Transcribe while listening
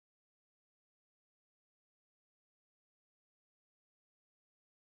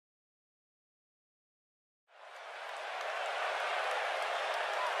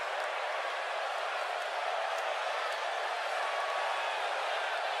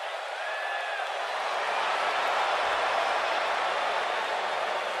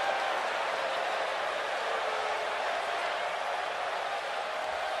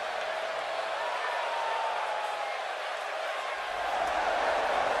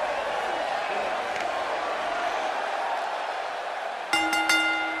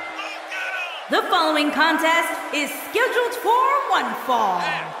The following contest is scheduled for one fall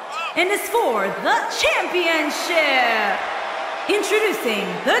and is for the championship. Introducing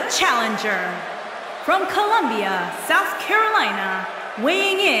the challenger from Columbia, South Carolina,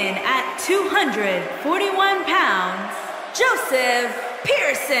 weighing in at 241 pounds, Joseph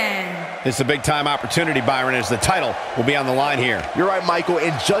Pearson. This is a big-time opportunity, Byron, as the title will be on the line here. You're right, Michael,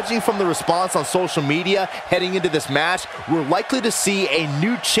 and judging from the response on social media heading into this match, we're likely to see a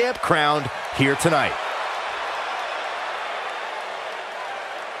new champ crowned here tonight.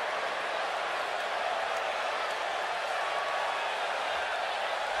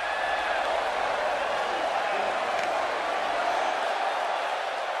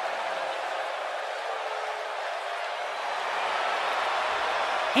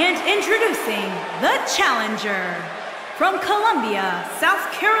 And introducing the challenger from Columbia,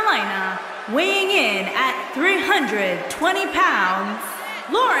 South Carolina, weighing in at 320 pounds,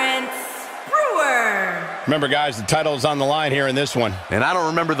 Lawrence Brewer. Remember, guys, the title is on the line here in this one. And I don't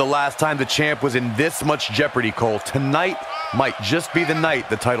remember the last time the champ was in this much jeopardy, Cole. Tonight might just be the night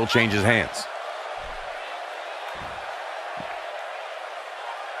the title changes hands.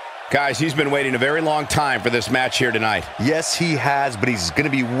 Guys, he's been waiting a very long time for this match here tonight. Yes, he has, but he's going to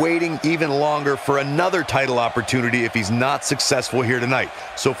be waiting even longer for another title opportunity if he's not successful here tonight.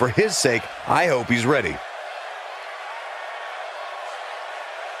 So for his sake, I hope he's ready.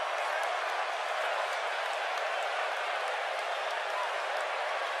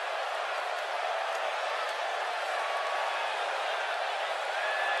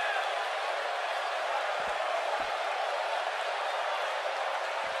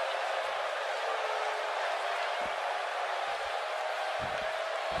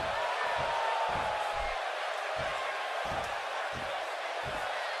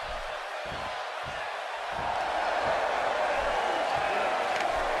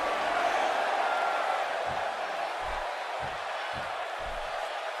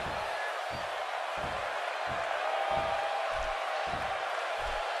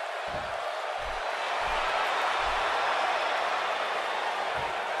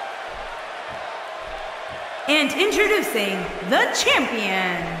 And introducing the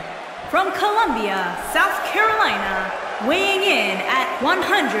champion from Columbia, South Carolina, weighing in at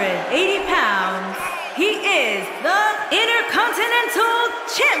 180 pounds, he is the Intercontinental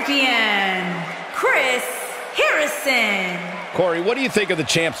Champion, Chris Harrison. Corey, what do you think of the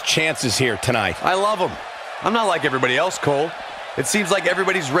champ's chances here tonight? I love him. I'm not like everybody else, Cole. It seems like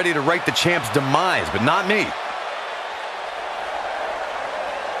everybody's ready to write the champ's demise, but not me.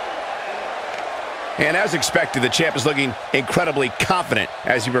 And as expected, the champ is looking incredibly confident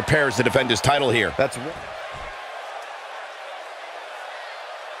as he prepares to defend his title here. That's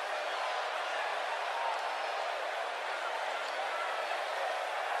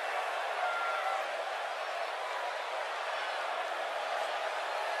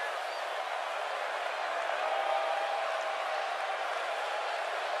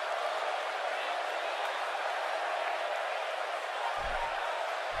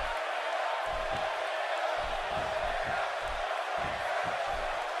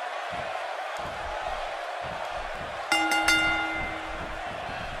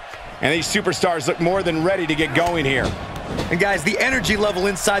And these superstars look more than ready to get going here. And guys, the energy level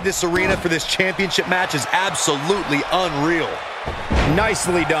inside this arena for this championship match is absolutely unreal.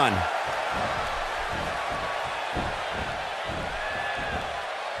 Nicely done.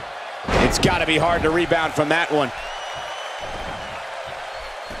 It's got to be hard to rebound from that one.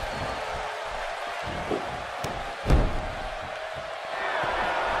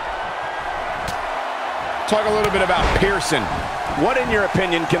 Talk a little bit about Pearson. What, in your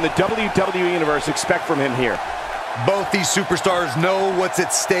opinion, can the WWE Universe expect from him here? Both these superstars know what's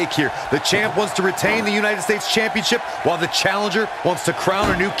at stake here. The champ wants to retain the United States Championship, while the challenger wants to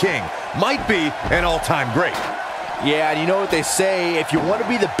crown a new king. Might be an all-time great. Yeah, and you know what they say, if you want to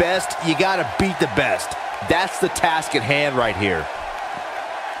be the best, you got to beat the best. That's the task at hand right here.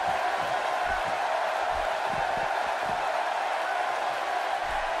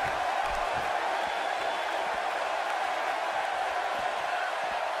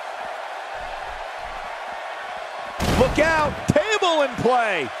 Look out, table in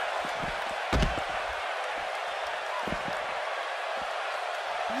play.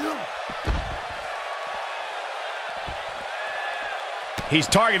 He's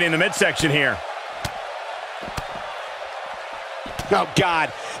targeting the midsection here. Oh,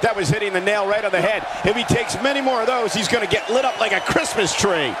 God, that was hitting the nail right on the head. If he takes many more of those, he's going to get lit up like a Christmas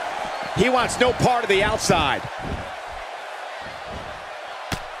tree. He wants no part of the outside.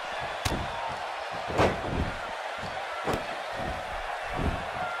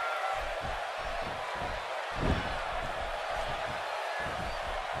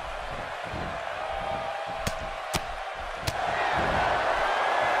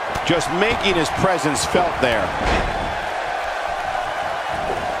 just making his presence felt there.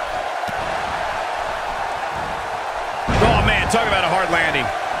 Oh, man, talk about a hard landing.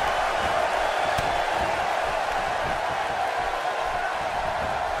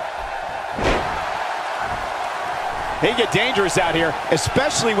 They get dangerous out here,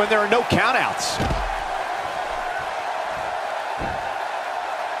 especially when there are no countouts.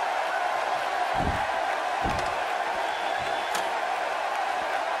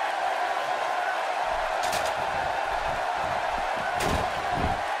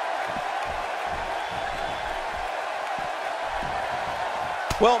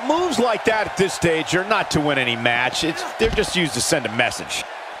 Well, moves like that at this stage are not to win any match. They're just used to send a message.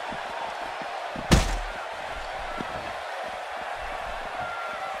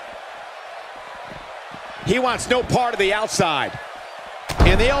 He wants no part of the outside.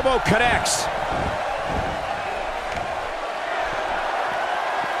 And the elbow connects.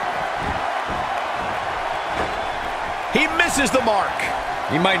 He misses the mark.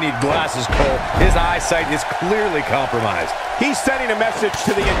 He might need glasses, Cole. His eyesight is clearly compromised. He's sending a message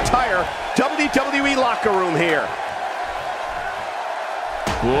to the entire WWE locker room here.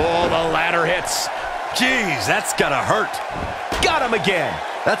 Whoa, the ladder hits. Jeez, that's gotta hurt. Got him again.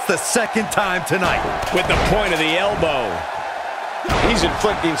 That's the second time tonight. With the point of the elbow. He's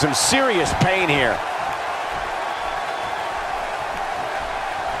inflicting some serious pain here.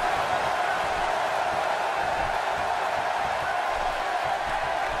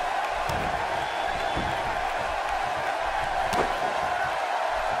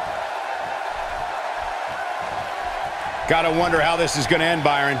 Gotta wonder how this is gonna end,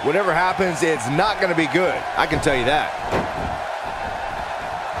 Byron. Whatever happens, it's not gonna be good. I can tell you that.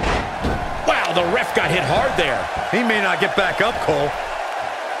 Wow, the ref got hit hard there. He may not get back up, Cole.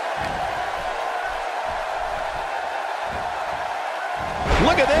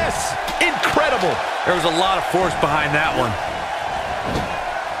 Look at this. Incredible. There was a lot of force behind that one.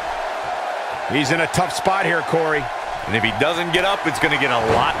 He's in a tough spot here, Corey. And if he doesn't get up, it's going to get a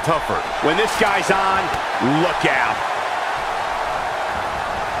lot tougher. When this guy's on, look out.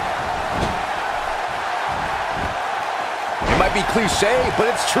 It might be cliche, but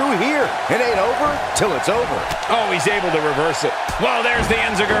it's true here. It ain't over till it's over. Oh, he's able to reverse it. Well, there's the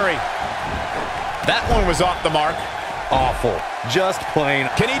enziguri. That one was off the mark. Awful. Just plain.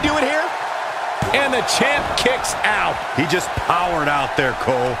 Can he do it here? And the champ kicks out. He just powered out there,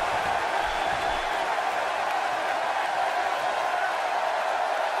 Cole.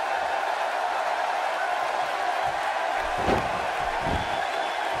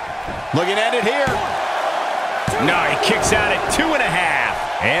 Looking at it here. No, he kicks out at 2.5.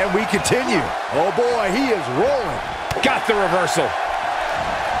 And we continue. Oh boy, he is rolling. Got the reversal.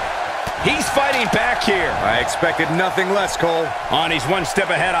 He's fighting back here. I expected nothing less, Cole. He's one step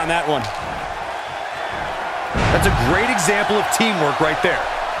ahead on that one. That's a great example of teamwork right there.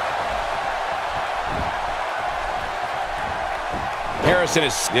 Harrison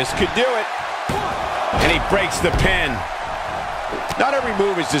this could do it. And he breaks the pin. Not every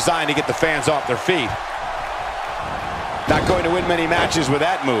move is designed to get the fans off their feet. Not going to win many matches with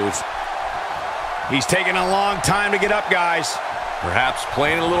that move. He's taking a long time to get up, guys. Perhaps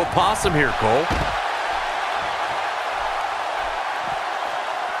playing a little possum here, Cole.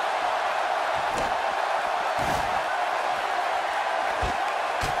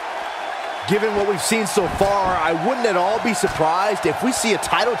 Given what we've seen so far, I wouldn't at all be surprised if we see a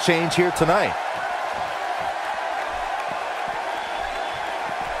title change here tonight.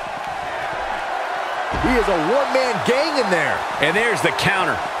 He is a one-man gang in there. And there's the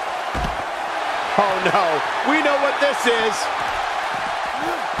counter. Oh, no. We know what this is.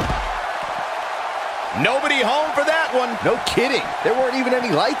 Nobody home for that one. No kidding. There weren't even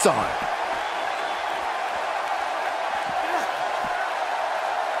any lights on.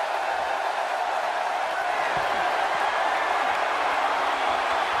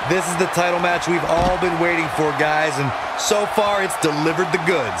 This is the title match we've all been waiting for, guys, and so far it's delivered the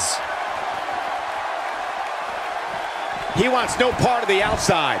goods. He wants no part of the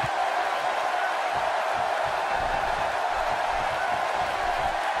outside.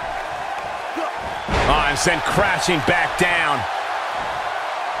 And sent crashing back down.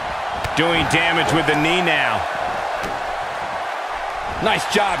 Doing damage with the knee now. Nice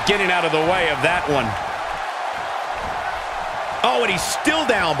job getting out of the way of that one. Oh, and he's still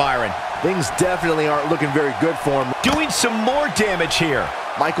down, Byron. Things definitely aren't looking very good for him. Doing some more damage here.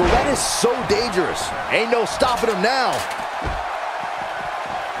 Michael, that is so dangerous. Ain't no stopping him now.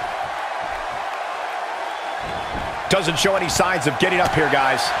 Doesn't show any signs of getting up here,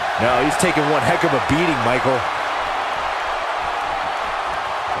 guys. No, he's taking one heck of a beating, Michael.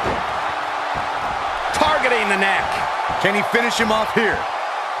 targeting the neck. Can he finish him off here?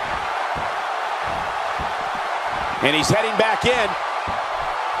 And he's heading back in.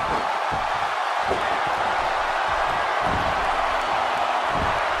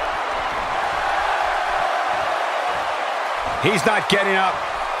 He's not getting up.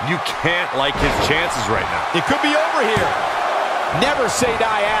 You can't like his chances right now. It could be over here. Never say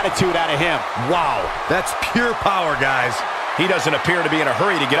die attitude out of him. Wow, that's pure power, guys. He doesn't appear to be in a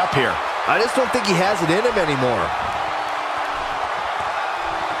hurry to get up here. I just don't think he has it in him anymore.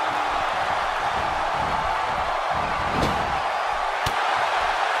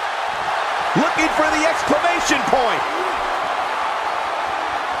 Looking for the exclamation point.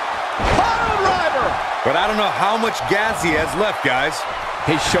 Pile driver. But I don't know how much gas he has left, guys.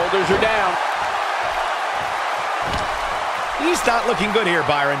 His shoulders are down. He's not looking good here,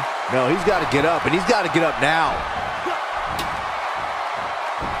 Byron. No, he's got to get up, and he's got to get up now.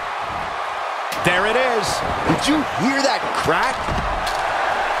 There it is. Did you hear that crack?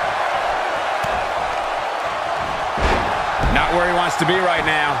 Not where he wants to be right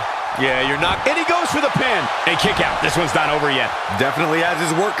now. Yeah, you're not. And he goes for the pin. A kick out. This one's not over yet. Definitely has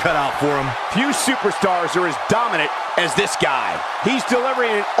his work cut out for him. Few superstars are as dominant as this guy. He's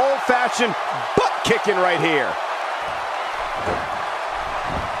delivering an old-fashioned butt kicking right here.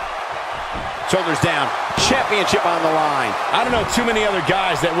 Shoulders down. Championship on the line. I don't know too many other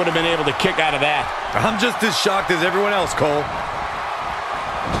guys that would have been able to kick out of that. I'm just as shocked as everyone else, Cole.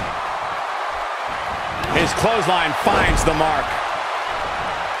 His clothesline finds the mark.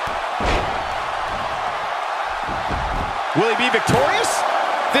 Will he be victorious?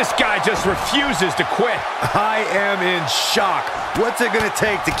 This guy just refuses to quit. I am in shock. What's it going to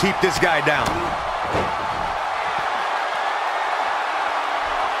take to keep this guy down?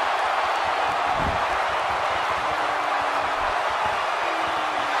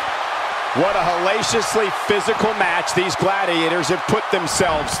 What a hellaciously physical match these gladiators have put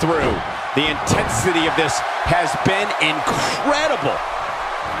themselves through. The intensity of this has been incredible.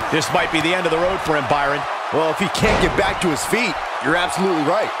 This might be the end of the road for him, Byron. Well, if he can't get back to his feet, you're absolutely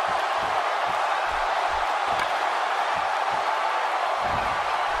right.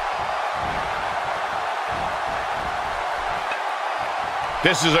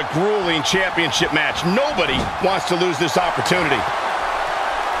 This is a grueling championship match. Nobody wants to lose this opportunity.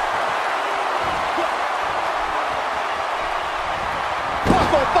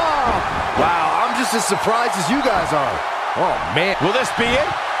 Wow, I'm just as surprised as you guys are. Oh, man. Will this be it?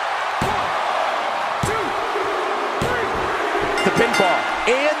 The pinfall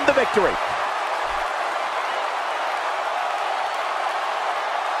and the victory.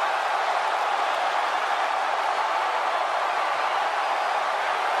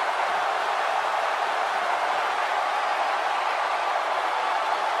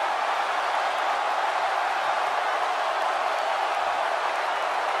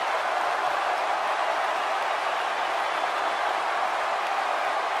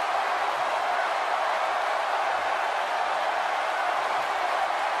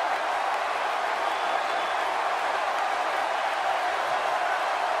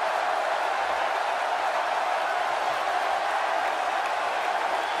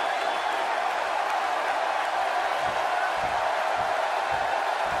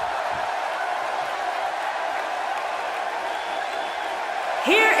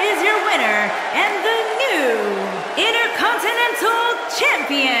 Here is your winner and the new Intercontinental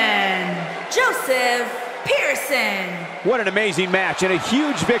Champion, Joseph Pearson. What an amazing match and a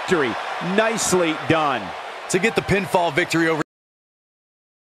huge victory. Nicely done. To get the pinfall victory over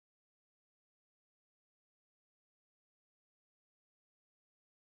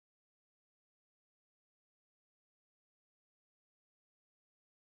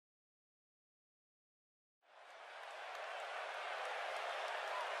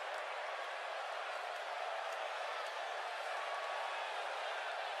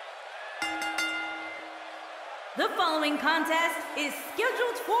The following contest is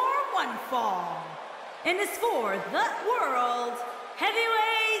scheduled for one fall and is for the World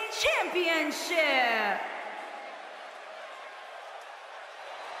Heavyweight Championship.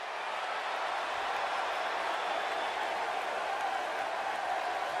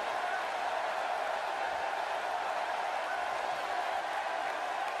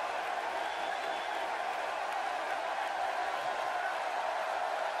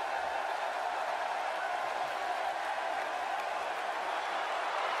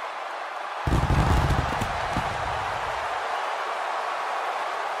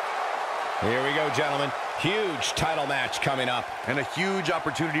 Here we go, gentlemen. Huge title match coming up. and a huge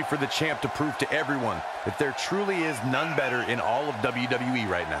opportunity for the champ to prove to everyone that there truly is none better in all of WWE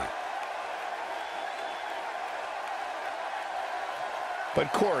right now.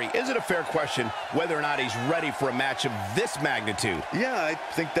 But Corey, is it a fair question whether or not he's ready for a match of this magnitude? Yeah, I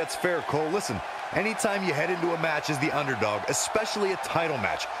think that's fair, Cole. Listen, anytime you head into a match as the underdog, especially a title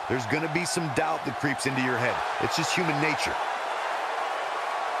match, there's going to be some doubt that creeps into your head. It's just human nature.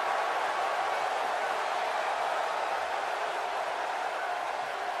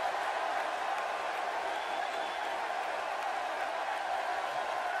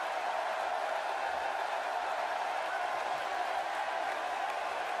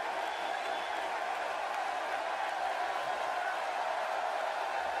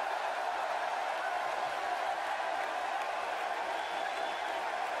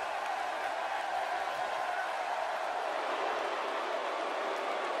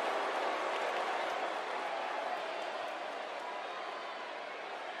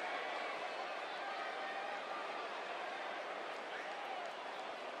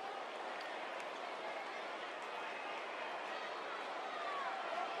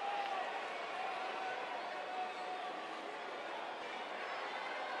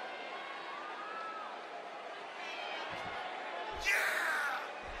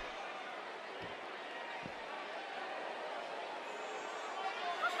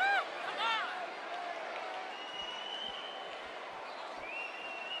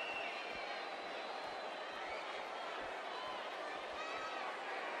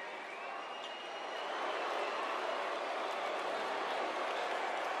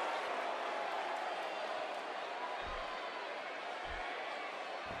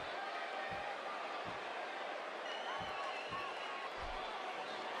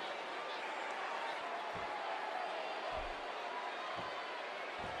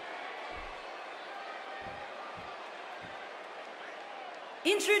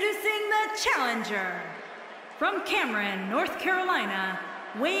 Introducing the challenger, from Cameron, North Carolina,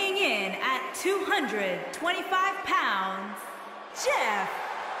 weighing in at 225 pounds, Jeff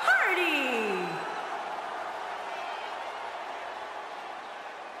Hardy.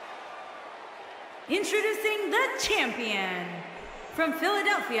 Introducing the champion, from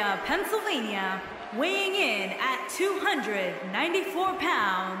Philadelphia, Pennsylvania, weighing in at 294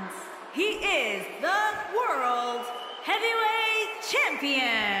 pounds, he is the World Heavyweight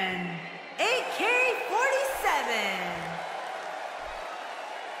Champion, AK-47.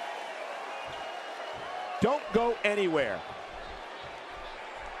 Don't go anywhere.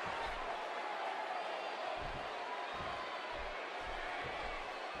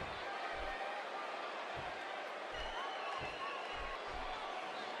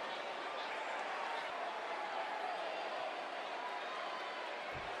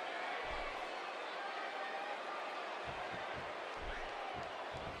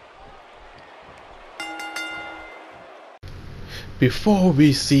 Before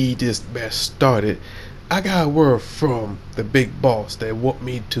we see this match started, I got a word from the big boss that want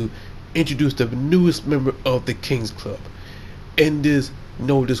me to introduce the newest member of the Kings Club in this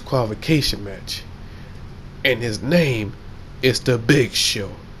no disqualification match. And his name is the Big Show.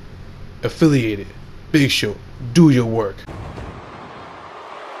 Affiliated Big Show, do your work.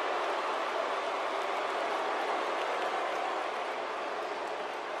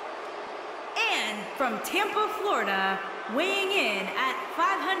 And from Tampa, Florida, weighing in at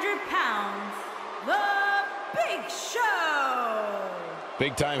 500 pounds, the Big Show.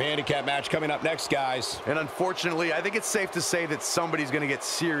 Big time handicap match coming up next, guys. And unfortunately, I think it's safe to say that somebody's going to get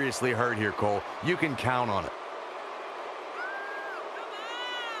seriously hurt here, Cole. You can count on it.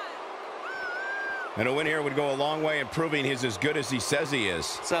 And a win here would go a long way in proving he's as good as he says he is.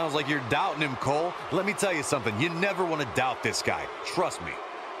 Sounds like you're doubting him, Cole. Let me tell you something. You never want to doubt this guy. Trust me.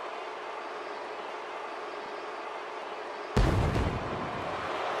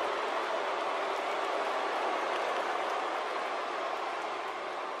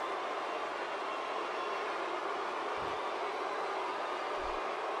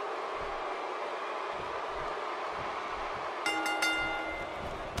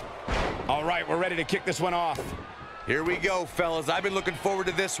 All right, we're ready to kick this one off. Here we go, fellas. I've been looking forward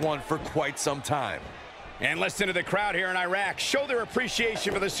to this one for quite some time. And listen to the crowd here in Iraq. Show their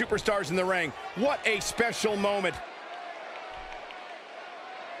appreciation for the superstars in the ring. What a special moment.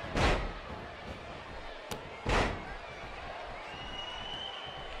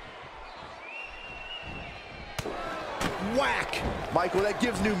 Whack! Michael, that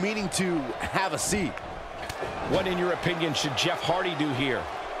gives new meaning to have a seat. What, in your opinion, should Jeff Hardy do here?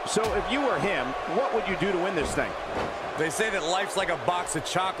 So if you were him, what would you do to win this thing? They say that life's like a box of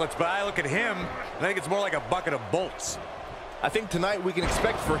chocolates, but I look at him, and I think it's more like a bucket of bolts. I think tonight we can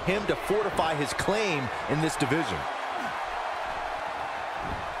expect for him to fortify his claim in this division.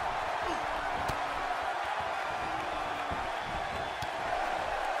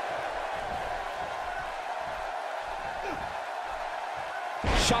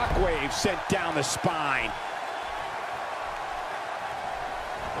 Shockwave sent down the spine.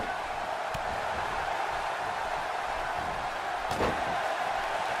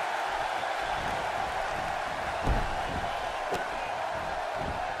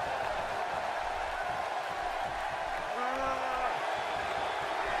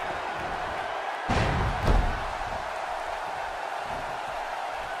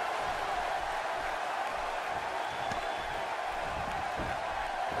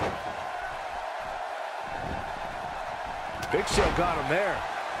 Big Show got him there.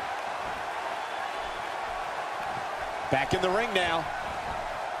 Back in the ring now.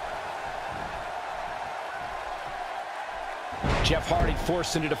 Jeff Hardy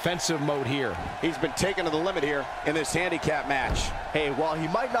forced into defensive mode here. He's been taken to the limit here in this handicap match. Hey, while he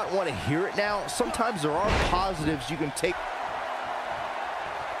might not want to hear it now, sometimes there are positives you can take.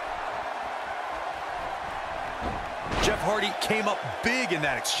 Jeff Hardy came up big in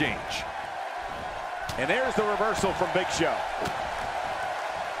that exchange. And there's the reversal from Big Show.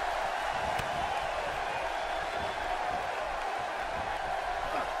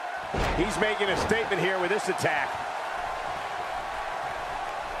 He's making a statement here with this attack.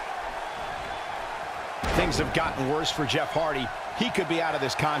 Things have gotten worse for Jeff Hardy. He could be out of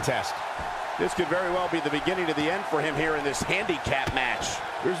this contest. This could very well be the beginning to the end for him here in this handicap match.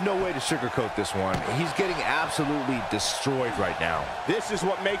 There's no way to sugarcoat this one. He's getting absolutely destroyed right now. This is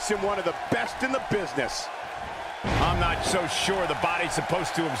what makes him one of the best in the business. I'm not so sure the body's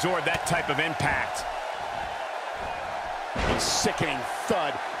supposed to absorb that type of impact. A sickening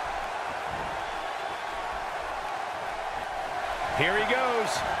thud. Here he goes.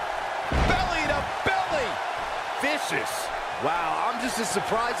 Belly to belly. Vicious. Wow, I'm just as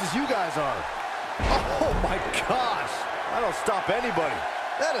surprised as you guys are. Oh my gosh. I don't stop anybody.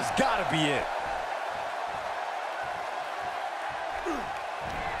 That has got to be it.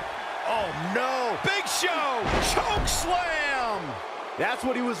 Oh no. Big Show. Choke slam. That's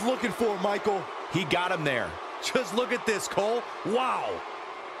what he was looking for, Michael. He got him there. Just look at this, Cole. Wow.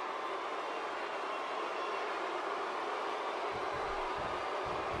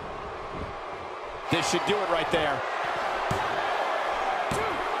 This should do it right there.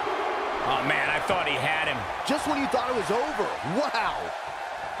 Oh, man, I thought he had him. Just when you thought it was over. Wow.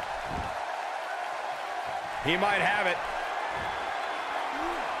 He might have it.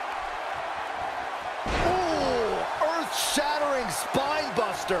 Ooh, earth-shattering spine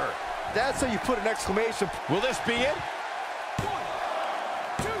buster. That's how you put an exclamation. Will this be it? 1,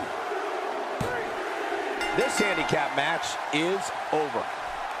 2, 3. This handicap match is over.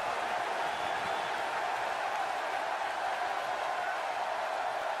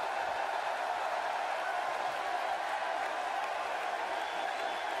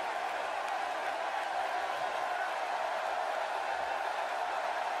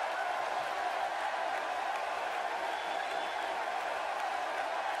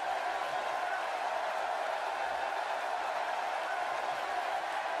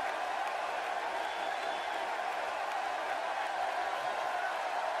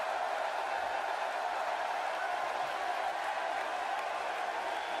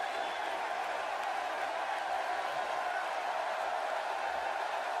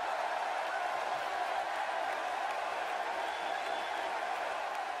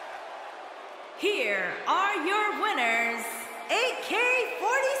 Here are your winners,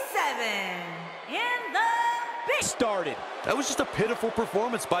 AK-47 and the Big Started. That was just a pitiful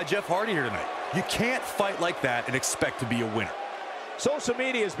performance by Jeff Hardy here tonight. You can't fight like that and expect to be a winner. Social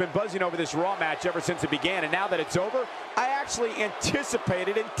media has been buzzing over this Raw match ever since it began, and now that it's over, I actually anticipate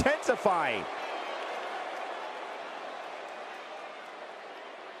it intensifying.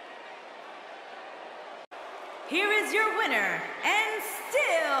 Here is your winner, and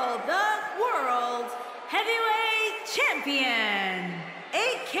still the World Heavyweight Champion,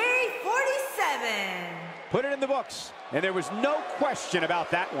 AK-47. Put it in the books, and there was no question about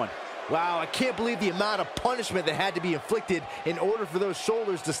that one. Wow, I can't believe the amount of punishment that had to be inflicted in order for those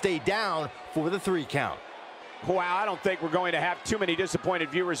shoulders to stay down for the 3 count. Wow, I don't think we're going to have too many disappointed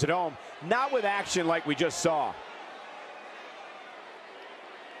viewers at home, not with action like we just saw.